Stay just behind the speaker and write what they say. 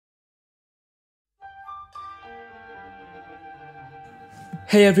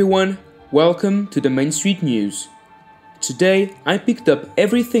Hey everyone, welcome to the Main Street News. Today I picked up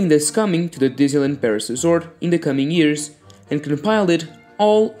everything that's coming to the Disneyland Paris Resort in the coming years and compiled it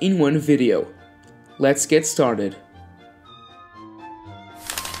all in one video. Let's get started.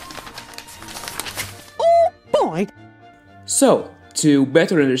 Oh boy! So, to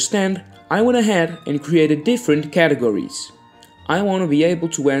better understand, I went ahead and created different categories. I want to be able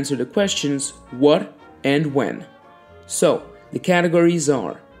to answer the questions what and when. So, the categories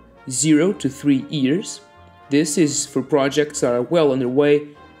are 0 to 3 years. This is for projects that are well underway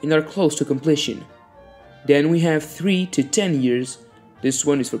and are close to completion. Then we have 3 to 10 years. This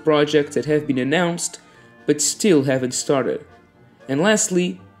one is for projects that have been announced but still haven't started. And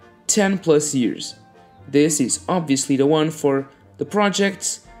lastly, 10 plus years. This is obviously the one for the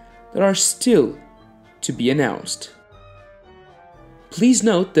projects that are still to be announced. Please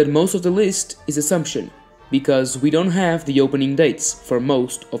note that most of the list is assumption, because we don't have the opening dates for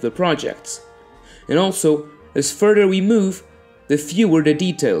most of the projects. And also, as further we move, the fewer the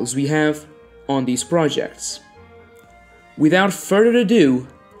details we have on these projects. Without further ado,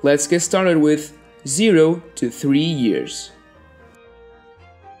 let's get started with 0 to 3 years.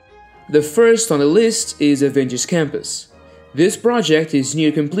 The first on the list is Avengers Campus. This project is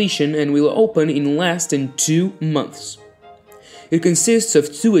near completion and will open in less than 2 months. It consists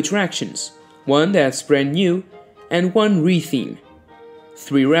of 2 attractions, one that's brand new and one retheme,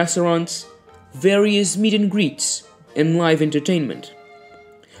 3 restaurants, various meet and greets, and live entertainment.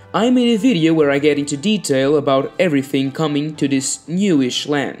 I made a video where I get into detail about everything coming to this newish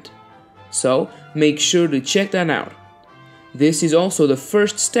land, so make sure to check that out. This is also the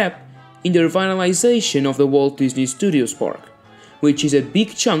first step in the revitalization of the Walt Disney Studios Park, which is a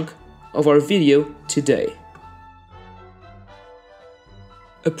big chunk of our video today.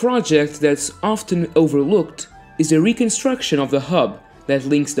 A project that's often overlooked is the reconstruction of the hub that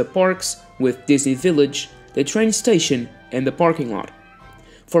links the parks with Disney Village, the train station, and the parking lot.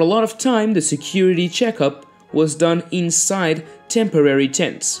 For a lot of time, the security checkup was done inside temporary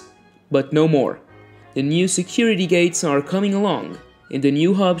tents, but no more. The new security gates are coming along, and the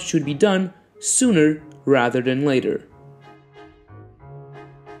new hub should be done sooner rather than later.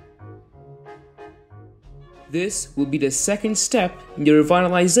 This will be the second step in the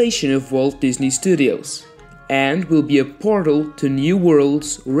revitalization of Walt Disney Studios, and will be a portal to new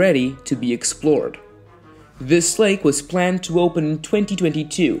worlds ready to be explored. This lake was planned to open in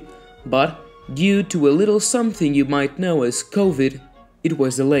 2022, but due to a little something you might know as COVID, it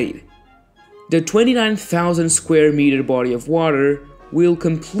was delayed. The 29,000 square meter body of water will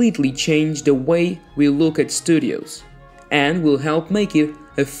completely change the way we look at studios, and will help make it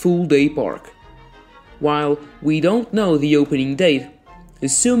a full-day park. While we don't know the opening date,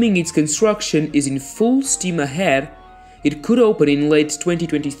 assuming its construction is in full steam ahead, it could open in late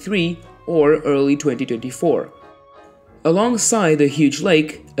 2023 or early 2024. Alongside the huge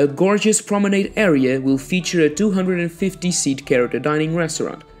lake, a gorgeous promenade area will feature a 250-seat character dining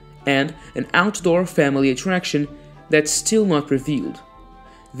restaurant and an outdoor family attraction that's still not revealed.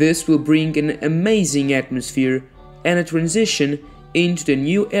 This will bring an amazing atmosphere and a transition into the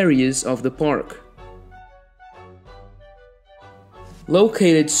new areas of the park.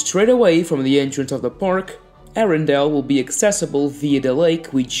 Located straight away from the entrance of the park, Arendelle will be accessible via the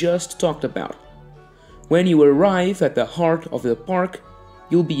lake we just talked about. When you arrive at the heart of the park,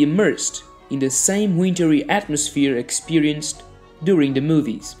 you'll be immersed in the same wintry atmosphere experienced during the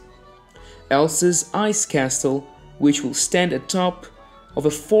movies. Elsa's Ice Castle, which will stand atop of a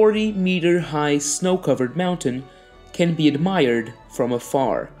 40-meter-high snow-covered mountain, can be admired from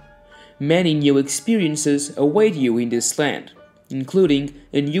afar. Many new experiences await you in this land, including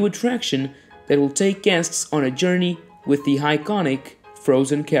a new attraction that will take guests on a journey with the iconic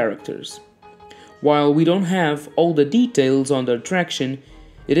Frozen characters. While we don't have all the details on the attraction,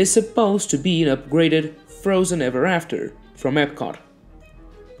 it is supposed to be an upgraded Frozen Ever After from Epcot.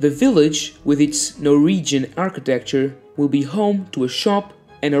 The village, with its Norwegian architecture, will be home to a shop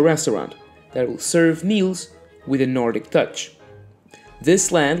and a restaurant that will serve meals with a Nordic touch. This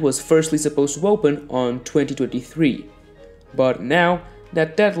land was firstly supposed to open on 2023. But now,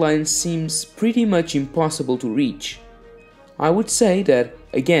 that deadline seems pretty much impossible to reach. I would say that,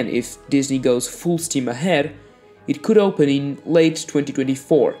 again, if Disney goes full steam ahead, it could open in late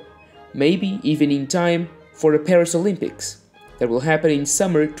 2024, maybe even in time for the Paris Olympics, that will happen in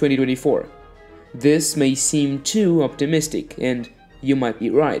summer 2024. This may seem too optimistic, and you might be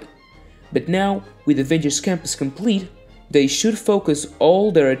right. But now, with Avengers Campus complete, they should focus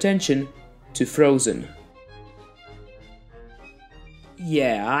all their attention to Frozen.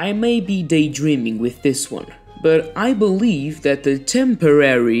 Yeah, I may be daydreaming with this one, But I believe that the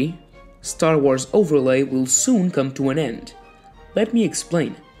temporary Star Wars overlay will soon come to an end. Let me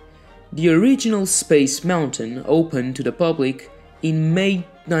explain. The original Space Mountain opened to the public in May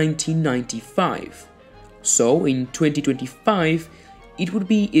 1995, so in 2025 it would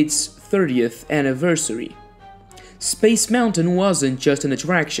be its 30th anniversary. Space Mountain wasn't just an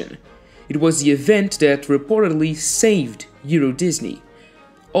attraction, it was the event that reportedly saved Euro Disney.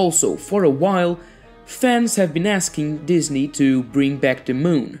 Also, for a while, fans have been asking Disney to bring back the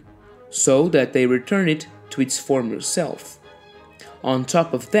moon, so that they return it to its former self. On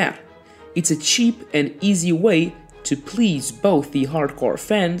top of that, it's a cheap and easy way to please both the hardcore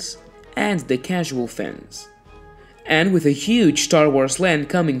fans and the casual fans. And with a huge Star Wars land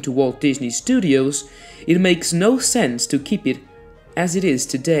coming to Walt Disney Studios, it makes no sense to keep it as it is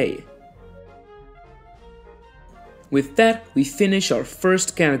today. With that, we finish our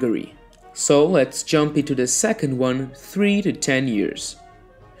first category. So let's jump into the second one, 3 to 10 years.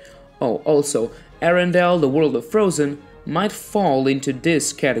 Oh, also, Arendelle, the World of Frozen might fall into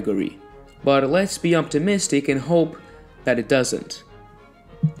this category, but let's be optimistic and hope that it doesn't.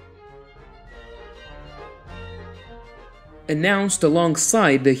 Announced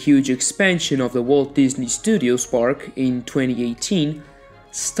alongside the huge expansion of the Walt Disney Studios Park in 2018,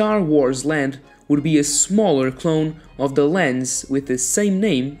 Star Wars Land would be a smaller clone of the lands with the same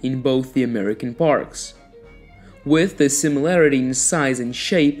name in both the American parks. With the similarity in size and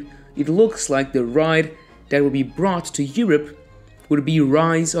shape, it looks like the ride that would be brought to Europe would be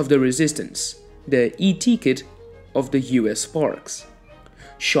Rise of the Resistance, the e-ticket of the US parks.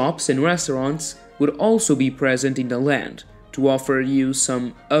 Shops and restaurants would also be present in the land to offer you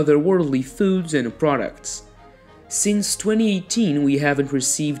some otherworldly foods and products. Since 2018 we haven't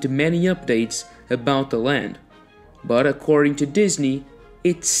received many updates about the land, but according to Disney,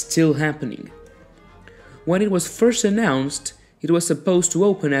 it's still happening. When it was first announced, it was supposed to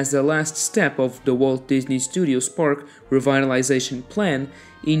open as the last step of the Walt Disney Studios Park revitalization plan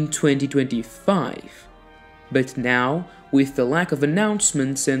in 2025. But now, with the lack of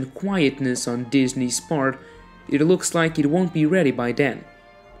announcements and quietness on Disney's part, it looks like it won't be ready by then.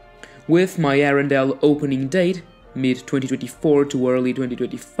 With my Arendelle opening date, mid-2024 to early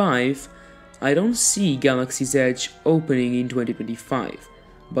 2025, I don't see Galaxy's Edge opening in 2025,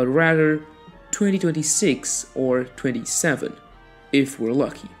 but rather 2026 or 27, if we're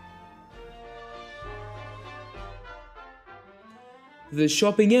lucky. The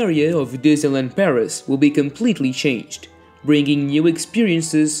shopping area of Disneyland Paris will be completely changed, bringing new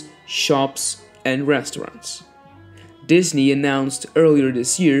experiences, shops, and restaurants. Disney announced earlier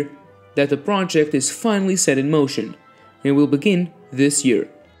this year that the project is finally set in motion and will begin this year.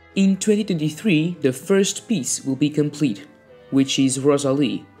 In 2023, the first piece will be complete, which is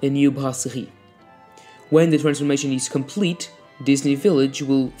Rosalie, a new brasserie. When the transformation is complete, Disney Village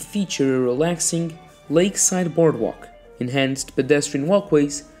will feature a relaxing lakeside boardwalk, enhanced pedestrian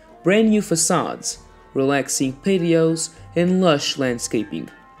walkways, brand new facades, relaxing patios, and lush landscaping.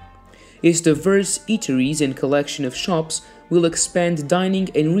 Its diverse eateries and collection of shops will expand dining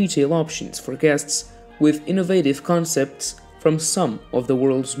and retail options for guests with innovative concepts from some of the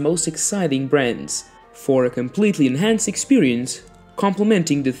world's most exciting brands for a completely enhanced experience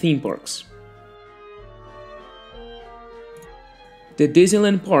complementing the theme parks. The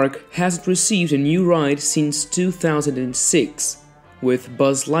Disneyland Park hasn't received a new ride since 2006 with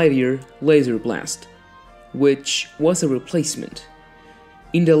Buzz Lightyear Laser Blast, which was a replacement.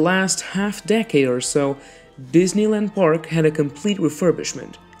 In the last half-decade or so, Disneyland Park had a complete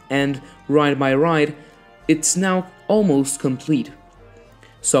refurbishment, and ride by ride, it's now almost complete.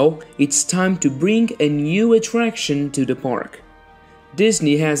 So, it's time to bring a new attraction to the park.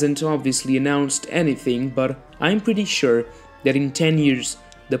 Disney hasn't obviously announced anything, but I'm pretty sure that in 10 years,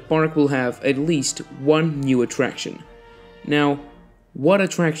 the park will have at least one new attraction. Now, what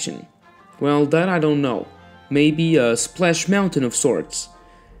attraction? Well, that I don't know. Maybe a Splash Mountain of sorts.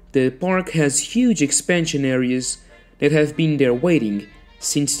 The park has huge expansion areas that have been there waiting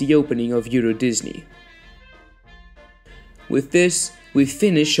since the opening of Euro Disney. With this, we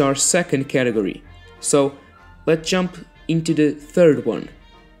finish our second category. So, let's jump into the third one,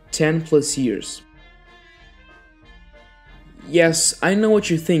 10 plus years. Yes, I know what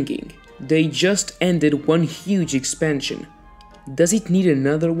you're thinking. They just ended one huge expansion. Does it need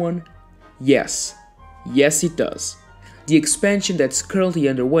another one? Yes. Yes, it does. The expansion that's currently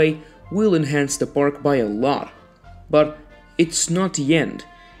underway will enhance the park by a lot. But it's not the end.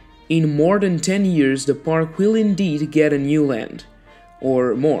 In more than 10 years, the park will indeed get a new land.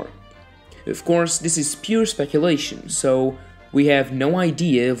 Or more. Of course, this is pure speculation, so we have no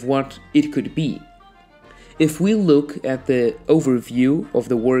idea of what it could be. If we look at the overview of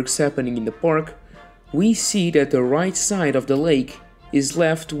the works happening in the park, we see that the right side of the lake is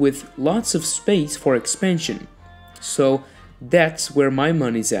left with lots of space for expansion. So that's where my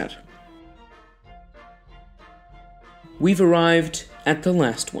money's at. We've arrived at the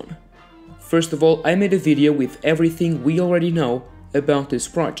last one. First of all, I made a video with everything we already know about this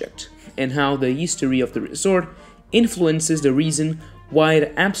project and how the history of the resort influences the reason why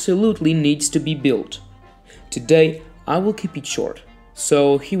it absolutely needs to be built. Today, I will keep it short,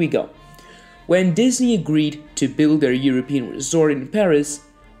 so here we go. When Disney agreed to build their European resort in Paris,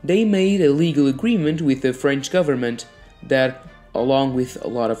 they made a legal agreement with the French government that, along with a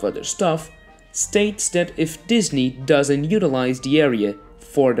lot of other stuff, states that if Disney doesn't utilize the area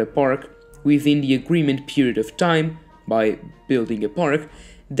for the park within the agreement period of time by building a park,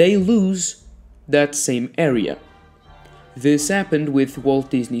 they lose that same area. This happened with Walt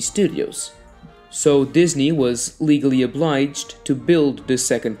Disney Studios. So Disney was legally obliged to build the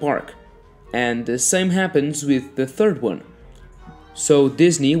second park. And the same happens with the third one. So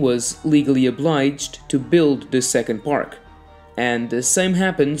Disney was legally obliged to build the second park. And the same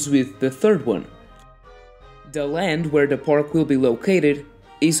happens with the third one. The land where the park will be located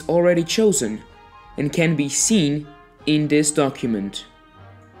is already chosen and can be seen in this document.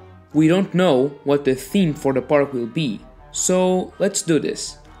 We don't know what the theme for the park will be, so let's do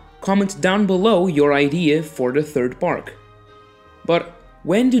this. Comment down below your idea for the third park. But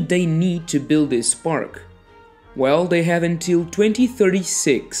when do they need to build this park? Well, they have until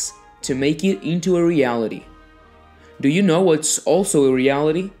 2036 to make it into a reality. Do you know what's also a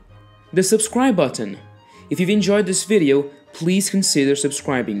reality? The subscribe button. If you've enjoyed this video, please consider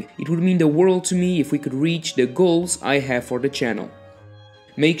subscribing. It would mean the world to me if we could reach the goals I have for the channel.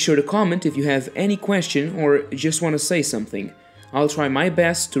 Make sure to comment if you have any question or just want to say something. I'll try my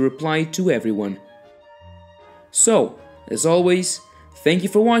best to reply to everyone. So, as always, thank you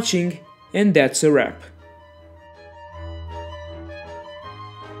for watching, and that's a wrap.